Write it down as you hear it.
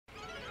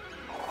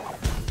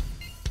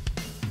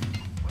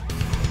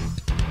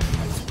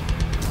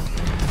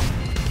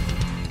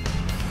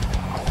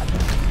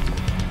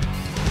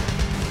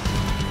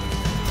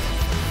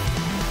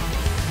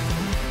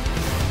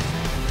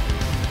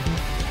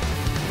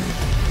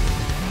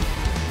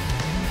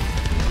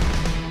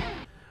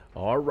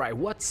Alright,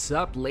 what's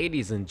up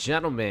ladies and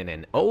gentlemen,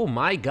 and oh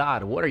my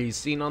god, what are you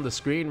seeing on the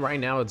screen right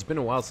now? It's been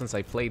a while since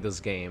I played this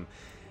game.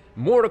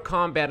 Mortal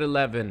Kombat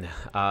 11,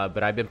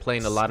 but I've been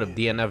playing a lot of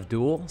DNF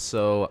Duel,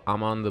 so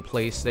I'm on the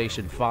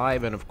PlayStation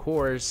 5, and of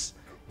course,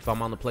 if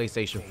I'm on the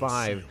PlayStation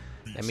 5,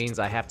 that means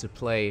I have to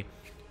play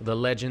the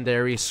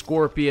legendary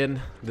Scorpion.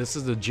 This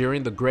is the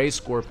During the Gray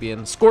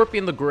Scorpion.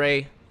 Scorpion the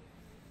Gray,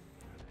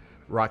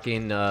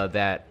 rocking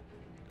that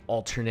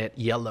alternate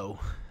yellow.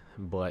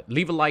 But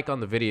leave a like on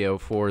the video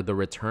for the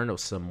return of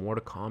some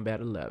Mortal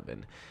Kombat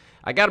 11.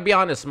 I gotta be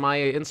honest,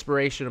 my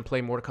inspiration to play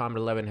Mortal Kombat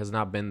 11 has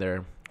not been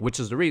there, which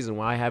is the reason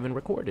why I haven't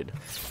recorded.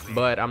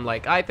 But I'm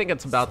like, I think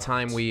it's about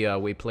time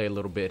we play a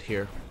little bit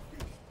here.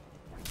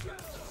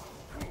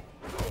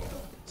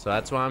 So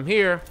that's why I'm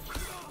here.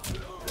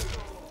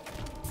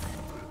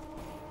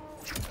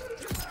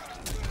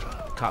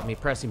 Caught me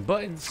pressing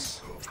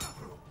buttons.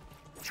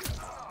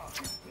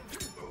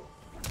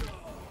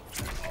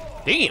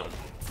 Damn.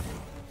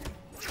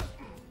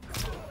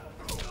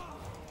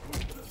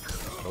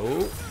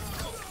 Oh.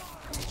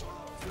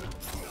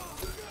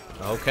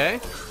 Okay.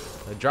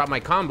 I dropped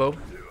my combo.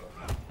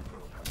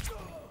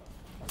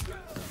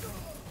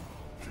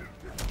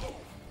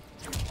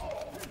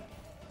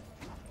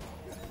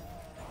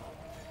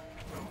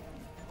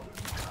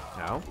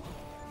 Ow.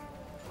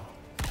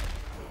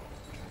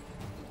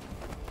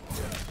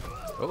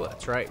 Oh,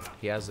 that's right.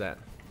 He has that.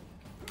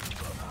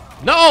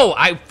 No!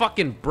 I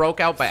fucking broke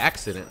out by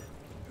accident.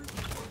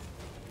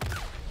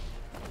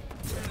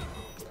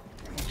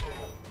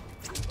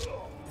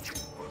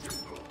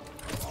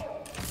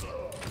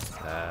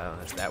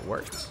 That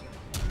worked.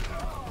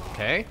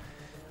 Okay.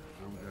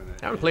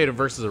 I haven't played a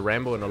versus a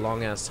Rambo in a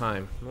long ass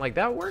time. I'm like,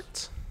 that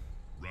worked.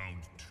 Round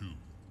 2,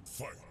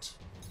 fight.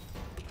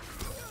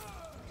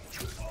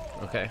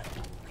 Okay.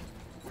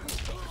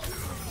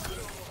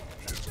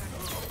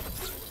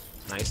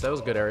 Nice, that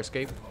was good air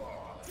escape.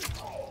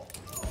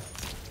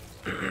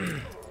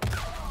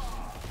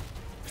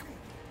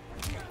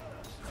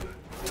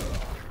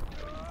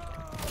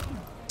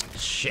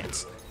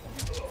 Shit.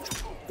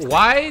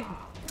 Why?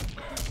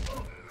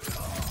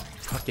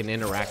 Fucking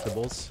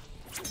interactables.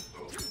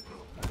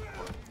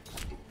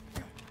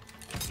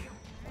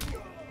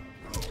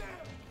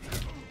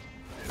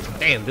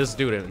 Damn, this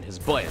dude and his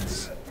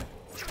buttons.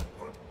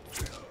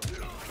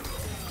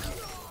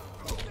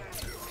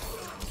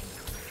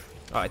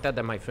 Oh, I thought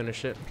that might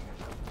finish it.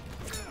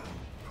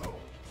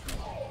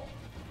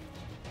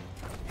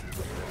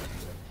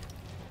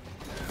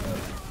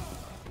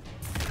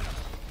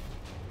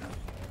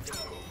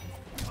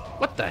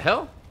 What the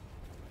hell?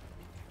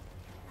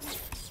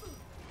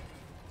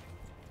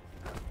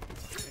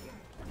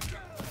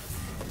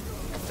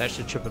 That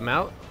should trip him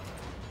out.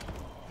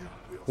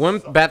 One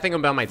bad thing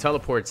about my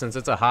teleport, since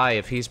it's a high,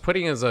 if he's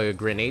putting his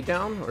grenade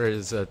down or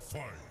his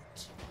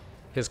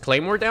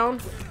claymore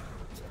down,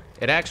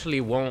 it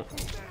actually won't.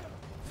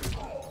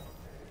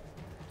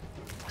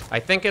 I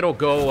think it'll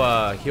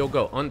go. He'll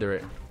go under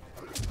it.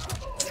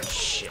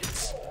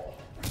 Shit.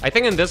 I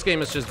think in this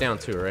game it's just down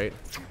 2, right?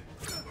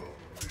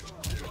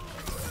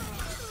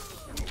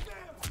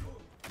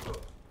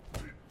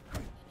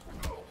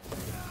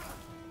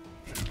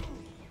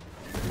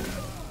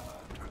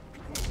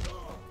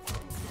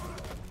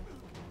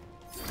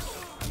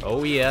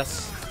 Oh,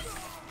 yes.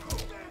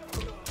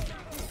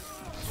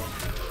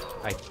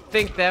 I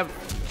think that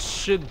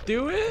should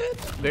do it.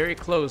 Very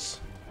close.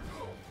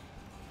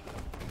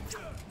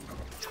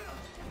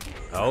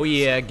 Oh,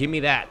 yeah. Give me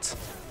that.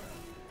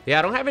 Yeah,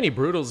 I don't have any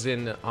brutals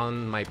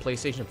on my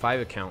PlayStation 5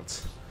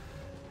 account.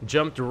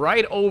 Jumped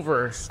right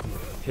over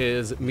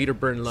his meter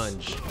burn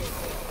lunge.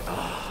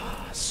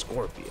 Ah,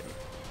 Scorpion.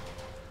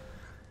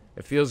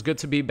 It feels good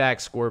to be back,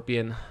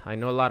 Scorpion. I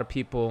know a lot of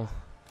people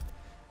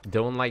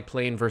don't like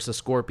playing versus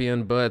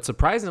Scorpion, but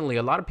surprisingly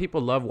a lot of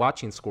people love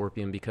watching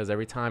Scorpion because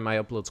every time I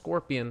upload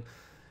Scorpion,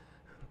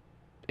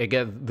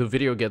 the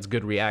video gets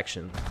good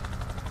reaction.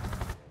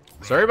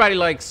 So everybody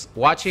likes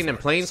watching and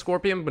playing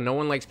Scorpion, but no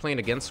one likes playing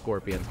against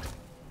Scorpion.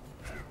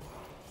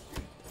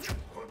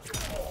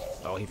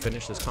 Oh, he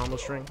finished his combo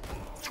string.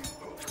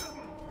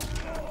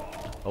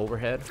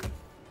 Overhead.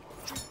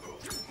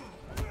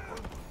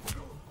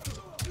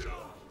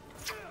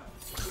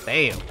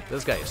 Damn,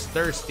 this guy is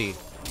thirsty.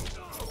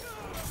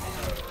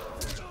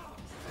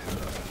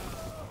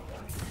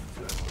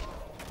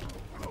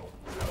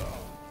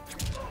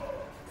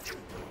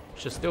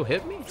 Should still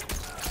hit me?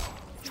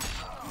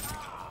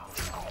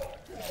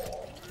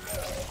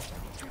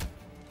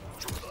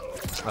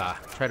 Ah,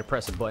 try to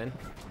press a button.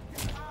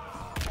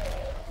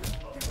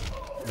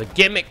 The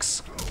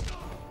gimmicks.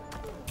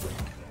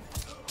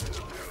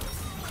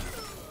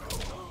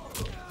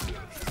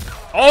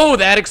 Oh,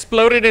 that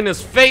exploded in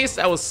his face.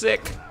 That was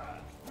sick.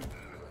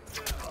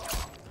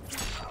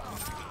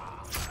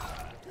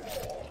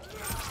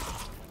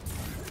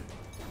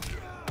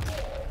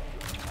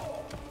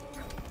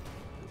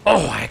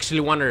 Oh, I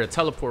actually wanted a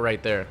teleport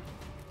right there.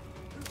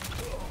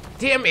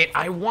 Damn it,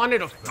 I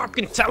wanted a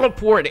fucking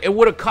teleport. It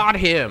would have caught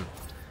him.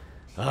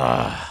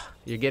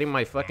 You're getting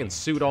my fucking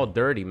suit all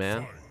dirty,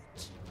 man.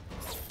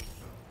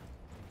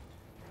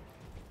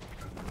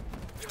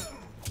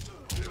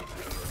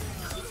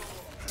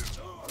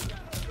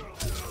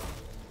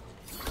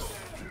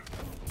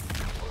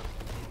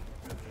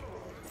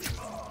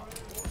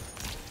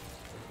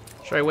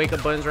 Should I wake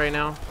up buttons right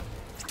now?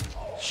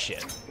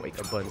 Shit, wake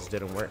up buttons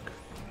didn't work.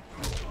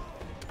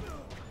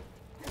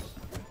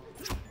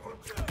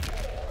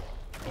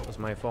 That was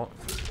my fault.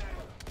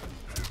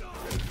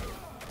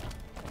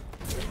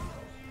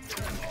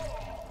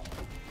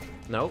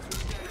 Nope.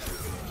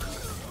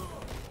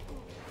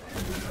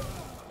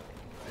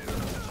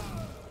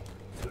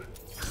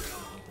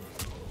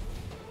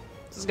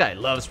 This guy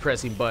loves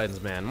pressing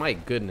buttons, man. My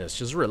goodness,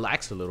 just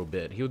relax a little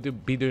bit. He'll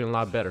be doing a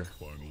lot better.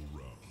 Final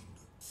round.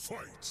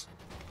 Fight.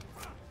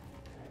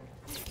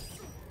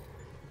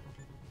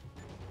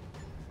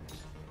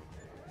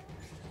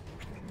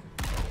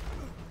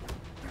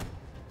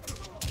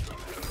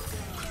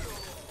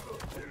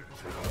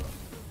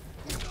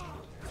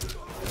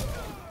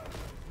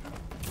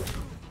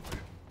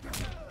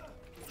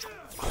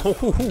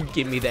 Oh,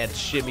 give me that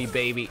shimmy,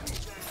 baby.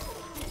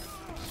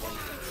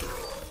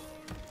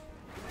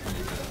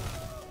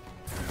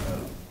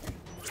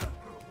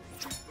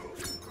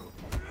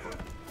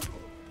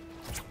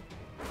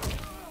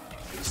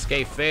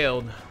 Escape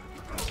failed.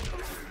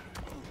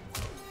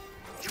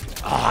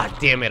 Ah,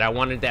 damn it. I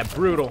wanted that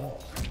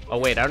brutal. Oh,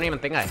 wait. I don't even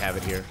think I have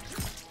it here.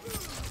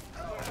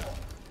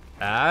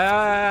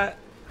 Ah.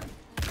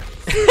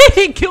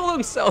 He killed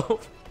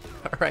himself.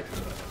 All right.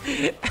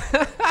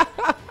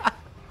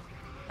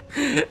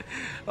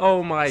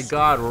 Oh my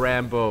god,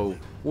 Rambo.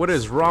 What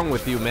is wrong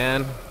with you,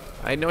 man?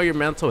 I know your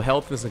mental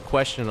health is in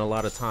question a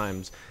lot of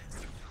times,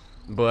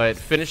 but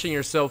finishing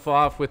yourself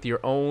off with your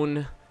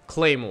own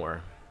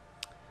claymore,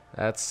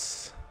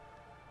 that's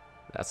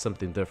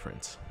something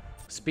different.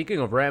 Speaking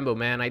of Rambo,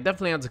 man, I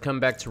definitely have to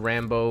come back to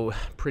Rambo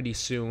pretty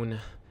soon.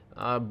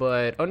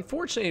 But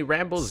unfortunately,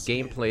 Rambo's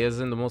gameplay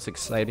isn't the most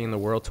exciting in the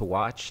world to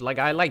watch. Like,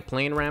 I like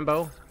playing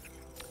Rambo,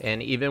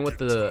 and even with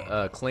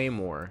the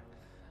claymore,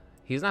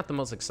 he's not the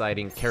most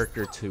exciting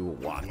character to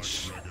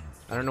watch.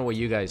 I don't know what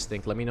you guys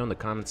think. Let me know in the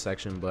comment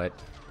section, but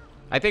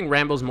I think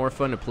Rambo's more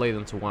fun to play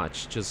than to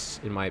watch,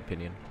 just in my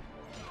opinion.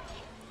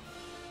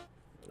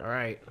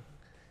 Alright.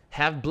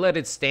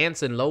 Half-blooded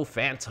stance and low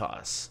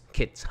Phantos.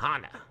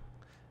 Kitana.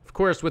 Of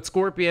course, with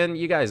Scorpion,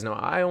 you guys know,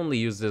 I only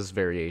use this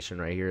variation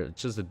right here.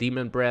 It's just a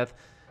Demon Breath,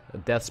 a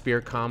Death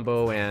Spear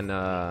combo, and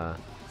I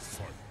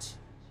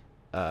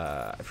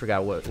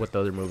forgot what the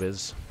other move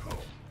is.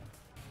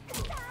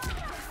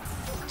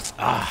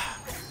 Ah.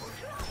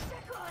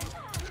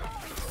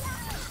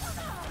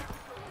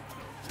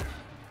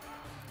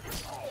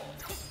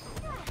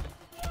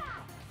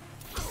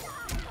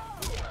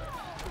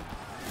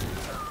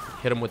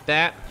 Hit him with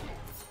that.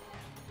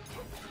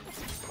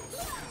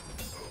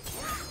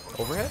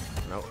 Overhead?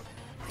 Nope.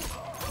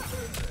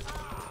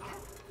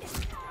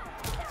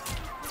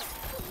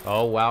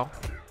 Oh, wow.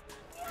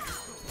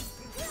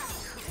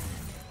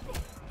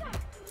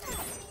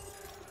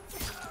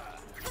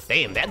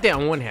 Damn, that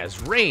down one has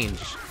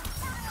range.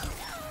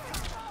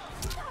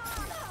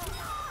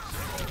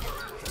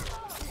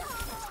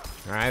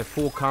 Alright,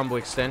 full combo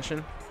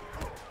extension.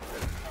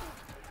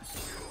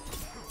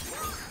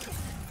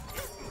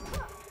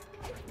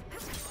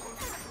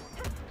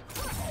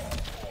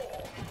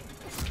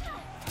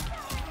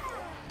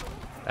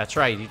 That's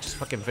right, you just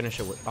fucking finish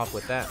it off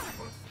with that.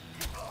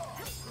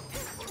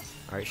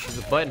 Alright, she's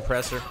a button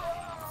presser.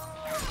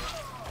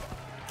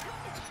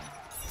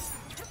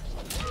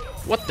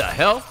 What the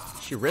hell?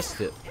 She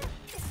risked it.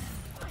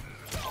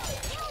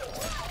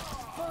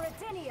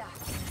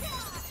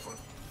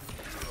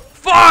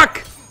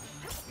 Fuck!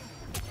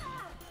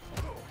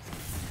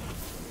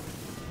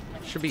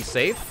 Should be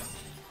safe.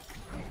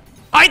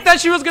 I thought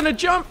she was gonna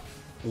jump.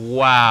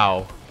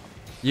 Wow.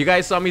 You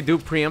guys saw me do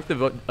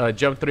preemptive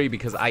jump 3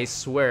 because I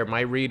swear my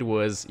read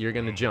was you're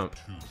gonna jump.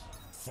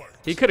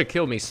 He could have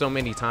killed me so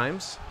many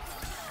times.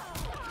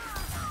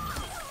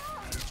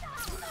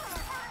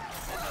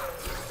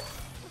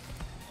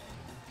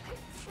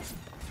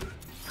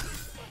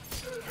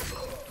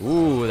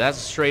 Ooh, that's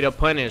a straight up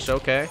punish.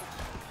 Okay.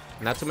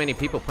 Not too many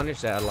people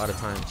punish that a lot of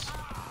times.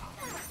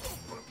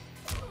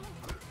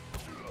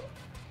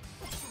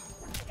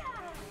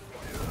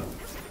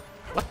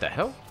 What the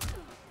hell?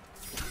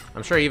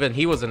 I'm sure even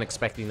he wasn't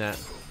expecting that.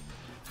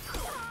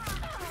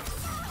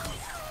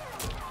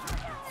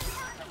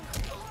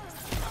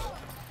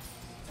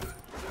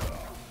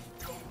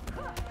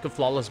 Could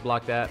flawless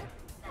block that.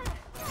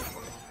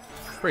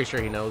 Pretty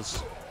sure he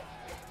knows.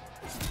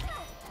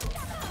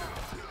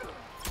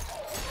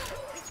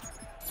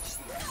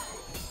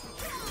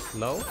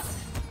 Low.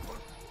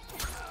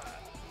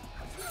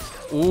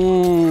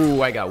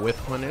 Ooh, I got whiff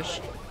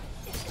punish.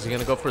 Is he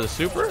gonna go for the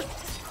super?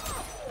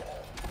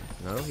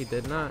 No, he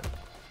did not.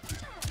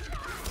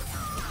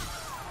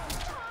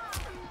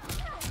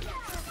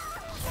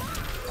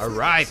 All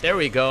right, there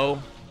we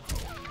go.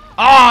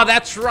 Oh,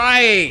 that's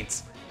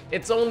right.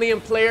 It's only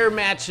in player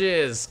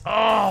matches. Oh,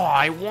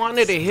 I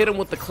wanted to hit him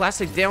with the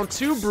classic down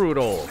 2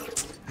 brutal.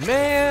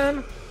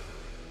 Man.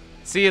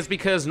 See, it's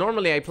because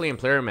normally I play in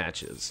player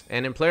matches.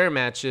 And in player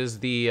matches,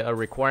 the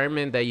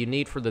requirement that you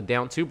need for the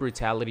down 2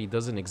 brutality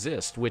doesn't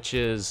exist, which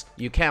is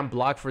you can't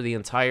block for the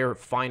entire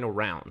final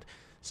round.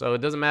 So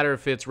it doesn't matter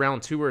if it's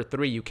round 2 or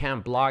 3, you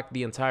can't block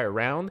the entire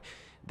round.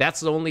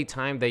 That's the only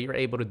time that you're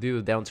able to do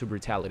the down 2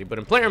 brutality. But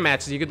in player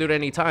matches, you can do it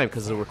any time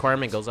because the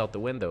requirement goes out the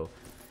window.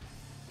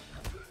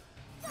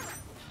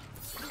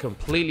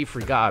 Completely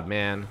forgot,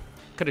 man.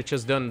 Could have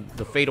just done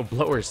the fatal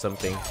blow or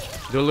something.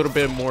 Do a little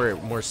bit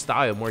more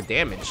style, more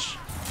damage.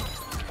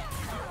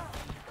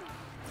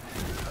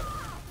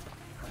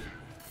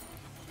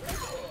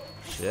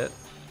 Shit.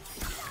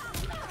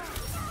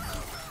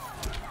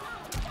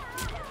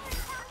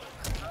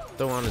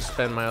 Don't want to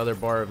spend my other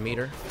bar of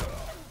meter.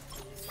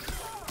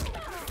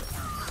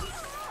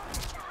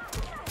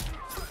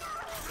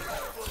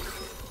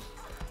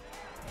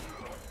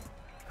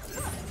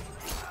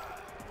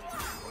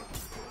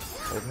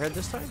 Overhead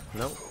this time?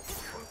 No.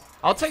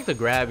 I'll take the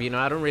grab, you know,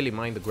 I don't really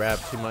mind the grab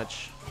too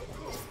much.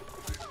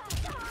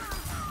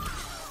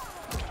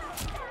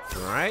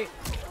 Alright.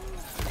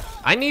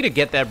 I need to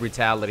get that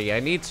brutality.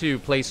 I need to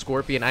play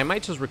Scorpion. I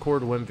might just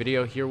record one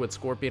video here with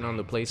Scorpion on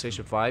the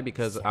PlayStation 5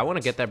 because I want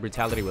to get that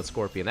brutality with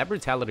Scorpion. That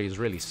brutality is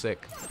really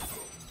sick.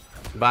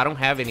 But I don't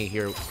have any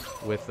here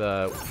with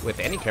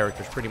any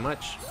characters pretty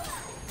much.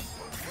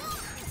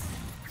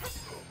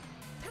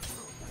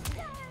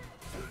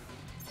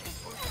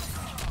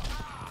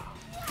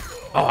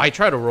 Oh, I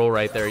tried to roll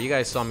right there. You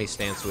guys saw me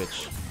stand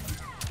switch.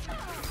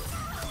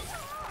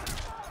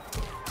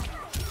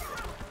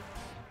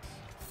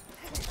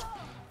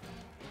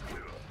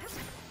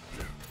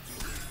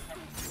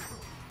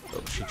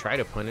 Oh, she tried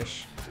to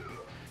punish.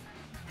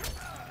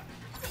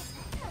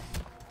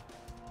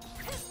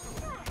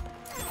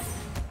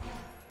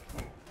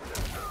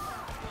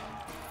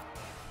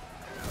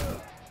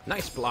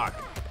 Nice block.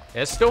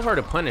 Yeah, it's still hard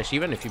to punish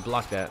even if you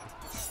block that.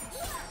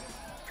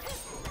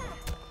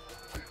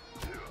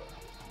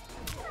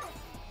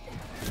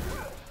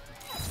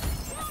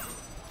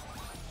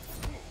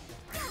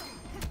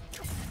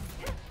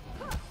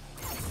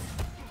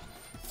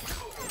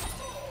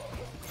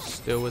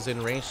 Still was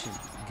in range to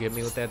get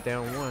me with that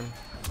down 1.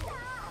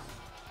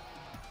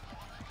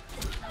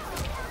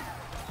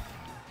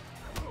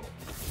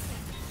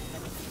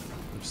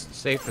 I'm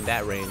safe in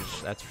that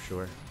range, that's for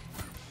sure.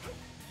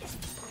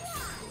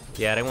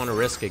 Yeah, I didn't want to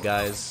risk it,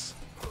 guys.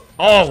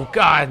 Oh,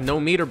 God, no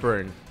meter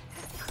burn.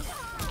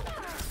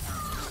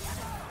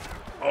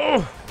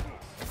 Oh!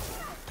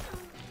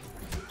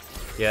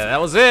 Yeah,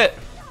 that was it.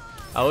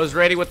 I was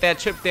ready with that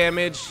chip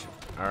damage.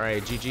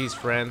 Alright, GG's,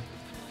 friend.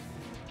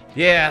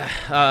 Yeah,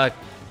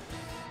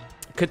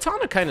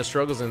 Katana kind of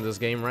struggles in this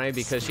game, right?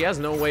 Because she has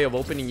no way of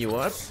opening you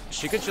up.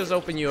 She could just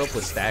open you up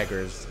with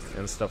staggers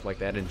and stuff like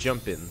that and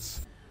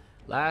jump-ins.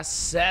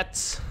 Last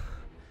set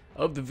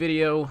of the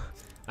video.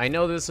 I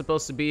know this is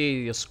supposed to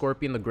be a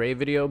Scorpion the Gray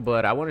video,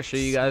 but I want to show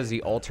you guys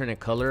the alternate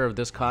color of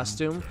this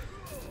costume.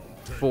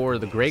 For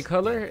the gray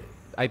color,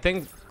 I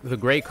think the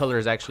gray color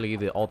is actually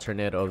the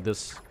alternate of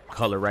this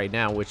color right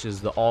now, which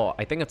is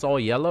I think it's all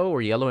yellow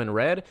or yellow and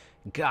red.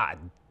 God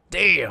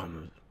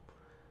damn.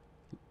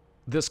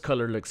 This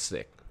color looks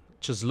sick.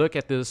 Just look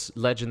at this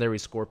legendary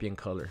Scorpion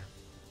color.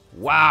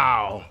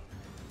 Wow.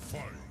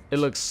 It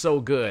looks so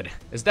good.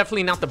 It's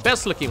definitely not the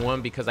best looking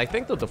one because I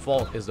think the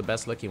default is the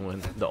best looking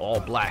one. The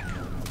all black.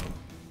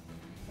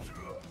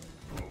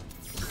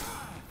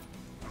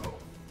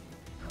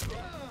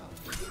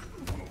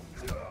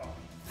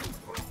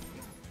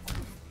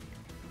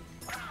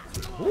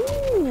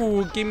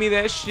 Ooh, give me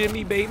that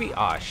shimmy, baby.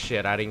 Ah,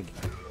 shit, I didn't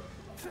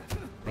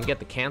get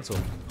the cancel.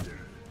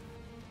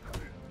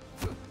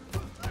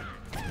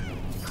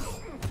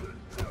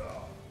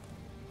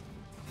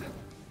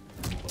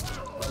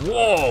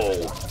 Whoa!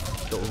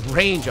 The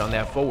range on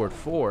that forward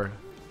 4.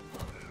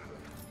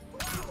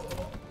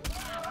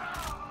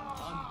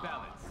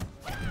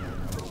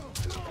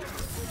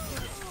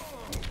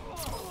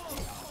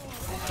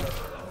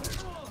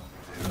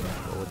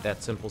 Go with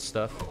that simple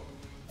stuff.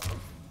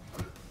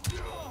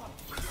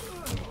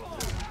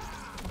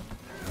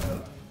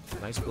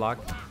 Nice block.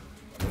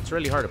 It's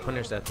really hard to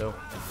punish that though.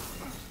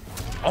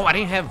 Oh, I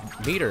didn't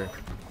have meter.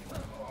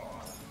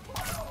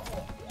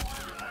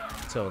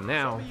 Till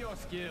now.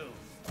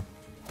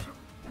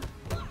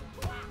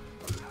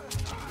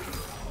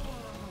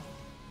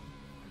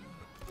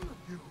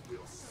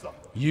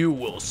 You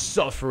will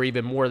suffer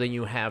even more than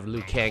you have,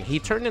 Liu Kang. He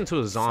turned into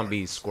a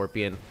zombie,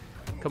 Scorpion.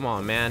 Come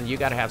on, man. You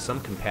gotta have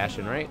some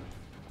compassion, right?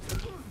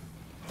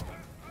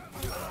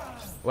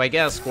 Well, I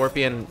guess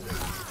Scorpion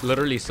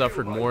literally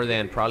suffered more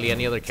than probably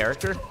any other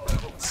character.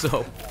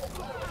 So,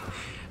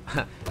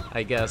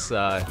 I guess,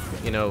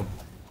 you know,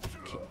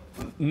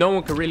 no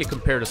one could really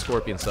compare to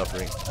Scorpion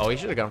suffering. Oh, he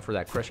should have gone for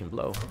that crushing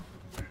blow.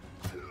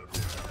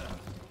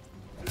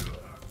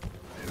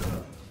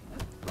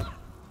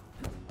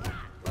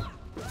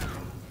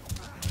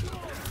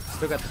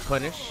 Still got the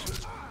punish.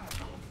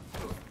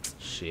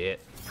 Shit.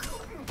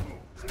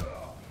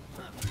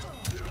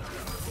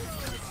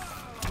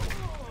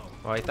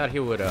 Oh, I thought he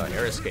would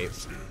air escape.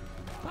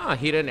 Ah,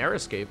 he didn't air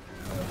escape.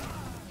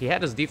 He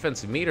had his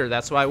defensive meter.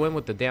 That's why I went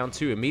with the down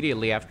 2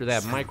 immediately after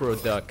that micro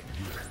duck.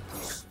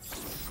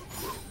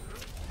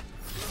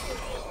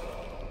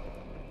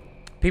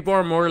 people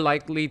are more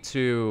likely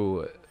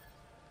to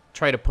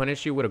try to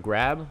punish you with a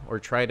grab or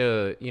try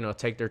to, you know,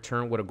 take their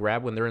turn with a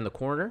grab when they're in the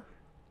corner.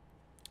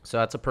 So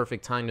that's a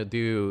perfect time to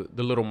do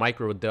the little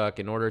micro duck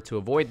in order to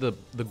avoid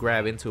the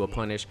grab into a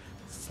punish.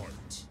 Fight.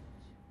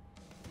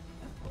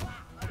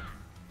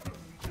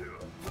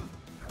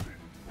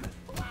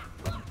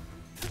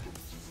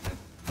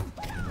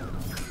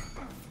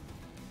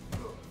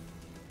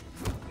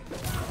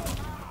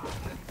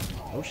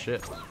 Oh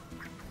shit.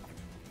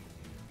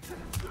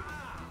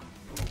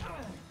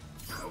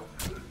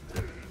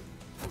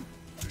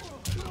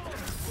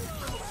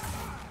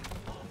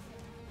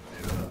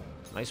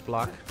 Nice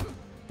block.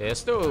 Yeah,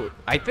 still,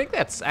 I think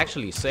that's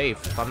actually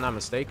safe, if I'm not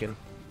mistaken.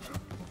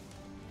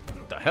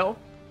 What the hell?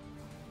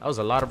 That was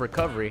a lot of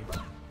recovery.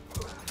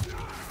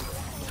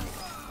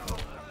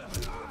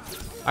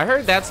 I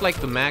heard that's like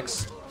the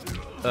max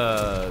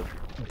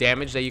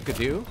damage that you could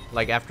do,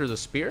 like after the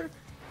spear.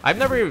 I've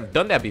never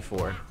done that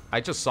before. I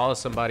just saw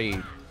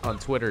somebody on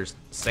Twitter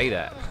say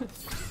that.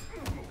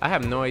 I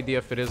have no idea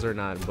if it is or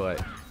not,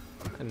 but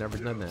I've never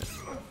done that.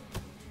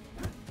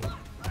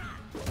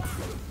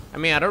 I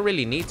mean, I don't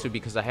really need to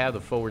because I have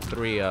the forward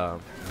 3-2.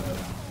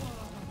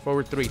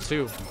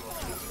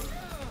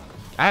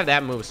 I have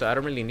that move, so I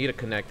don't really need to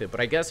connect it. But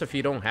I guess if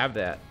you don't have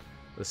that,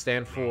 the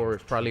stand 4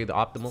 is probably the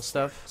optimal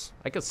stuff.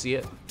 I could see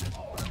it.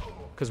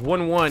 Because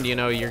 1-1, you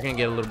know, you're going to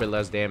get a little bit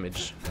less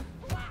damage.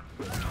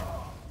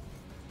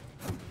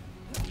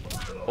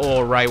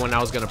 Oh, right when I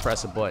was going to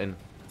press a button.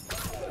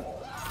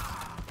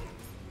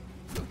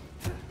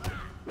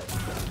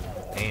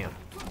 Damn.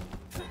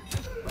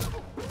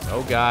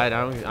 Oh god,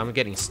 I'm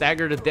getting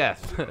staggered to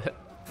death.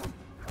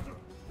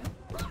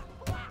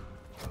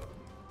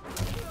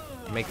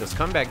 Make this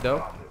comeback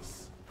though.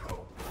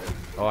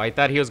 Oh, I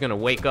thought he was gonna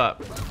wake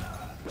up.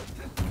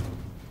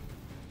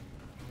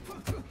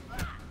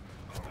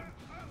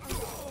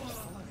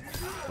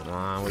 Come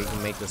on, we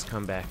can make this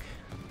comeback.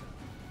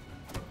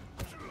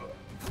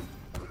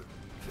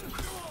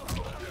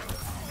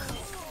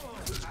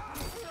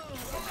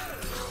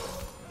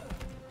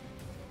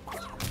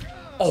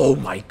 Oh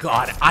my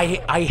god,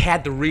 I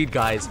had to read,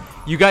 guys.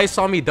 You guys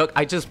saw me duck.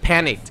 I just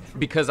panicked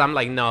because I'm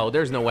like, no,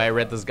 there's no way I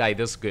read this guy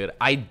this good.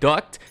 I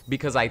ducked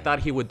because I thought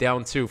he would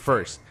down 2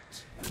 first.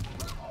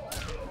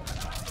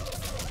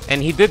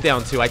 And he did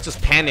down 2. I just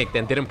panicked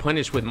and didn't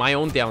punish with my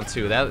own down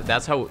 2.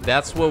 That's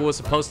what was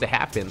supposed to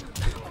happen.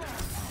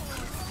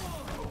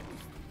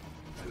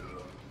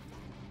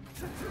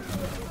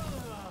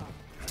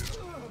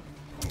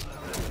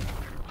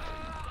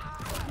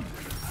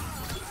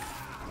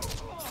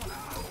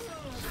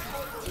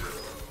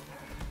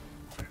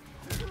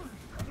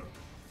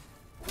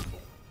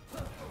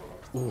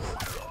 Ooh,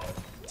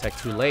 tech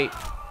too late.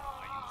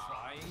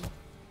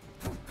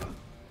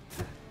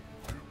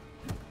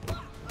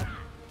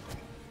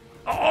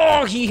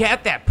 Oh, he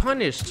had that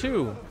punish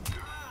too.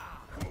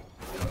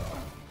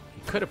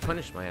 He could have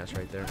punished my ass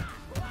right there.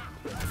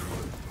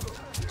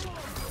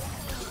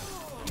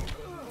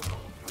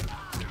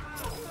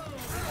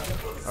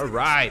 All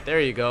right, there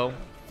you go.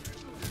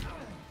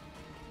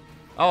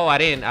 Oh, I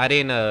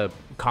didn't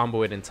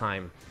combo it in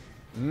time.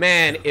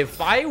 Man, if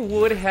I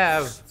would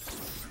have.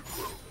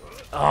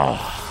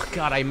 Oh,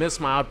 God, I missed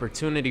my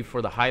opportunity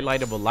for the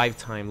highlight of a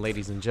lifetime,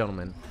 ladies and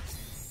gentlemen.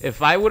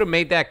 If I would have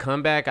made that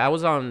comeback, I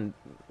was on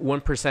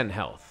 1%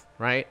 health,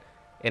 right?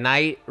 And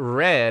I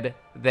read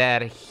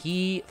that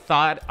he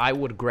thought I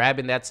would grab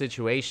in that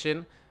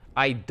situation.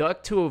 I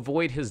ducked to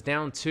avoid his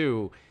down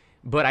 2,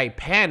 but I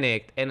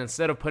panicked, and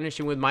instead of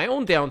punishing with my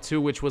own down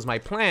 2, which was my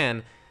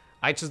plan,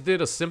 I just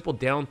did a simple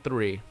down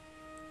 3.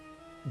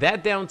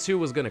 That down 2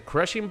 was going to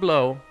crush him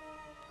blow.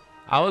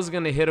 I was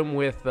gonna hit him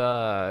with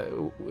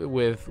the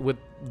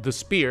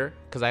spear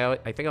because I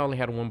think I only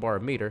had 1 bar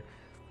of meter.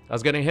 I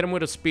was gonna hit him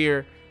with a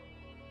spear,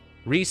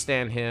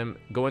 restand him,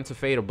 go into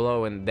fatal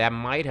blow, and that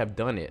might have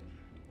done it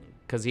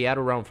because he had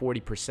around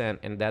 40%,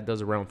 and that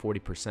does around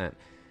 40%.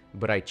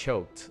 But I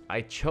choked.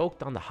 I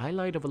choked on the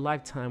highlight of a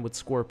lifetime with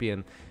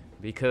Scorpion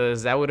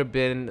because that would have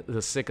been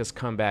the sickest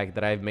comeback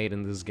that I've made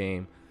in this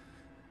game,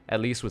 at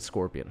least with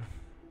Scorpion.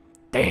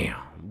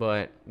 Damn.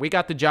 But we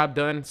got the job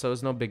done, so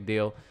it's no big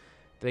deal.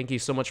 Thank you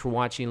so much for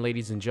watching,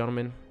 ladies and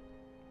gentlemen.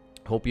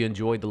 Hope you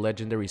enjoyed the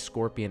legendary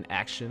Scorpion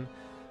action.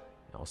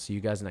 I'll see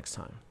you guys next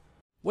time.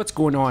 What's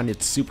going on?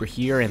 It's Super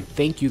here, and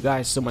thank you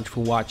guys so much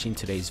for watching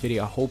today's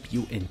video. I hope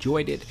you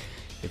enjoyed it.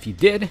 If you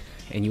did,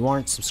 and you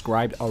aren't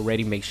subscribed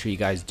already, make sure you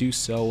guys do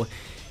so.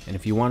 And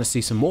if you want to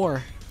see some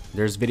more,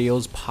 there's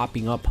videos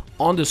popping up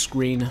on the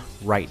screen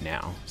right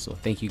now. So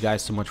thank you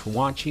guys so much for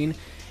watching,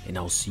 and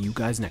I'll see you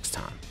guys next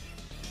time.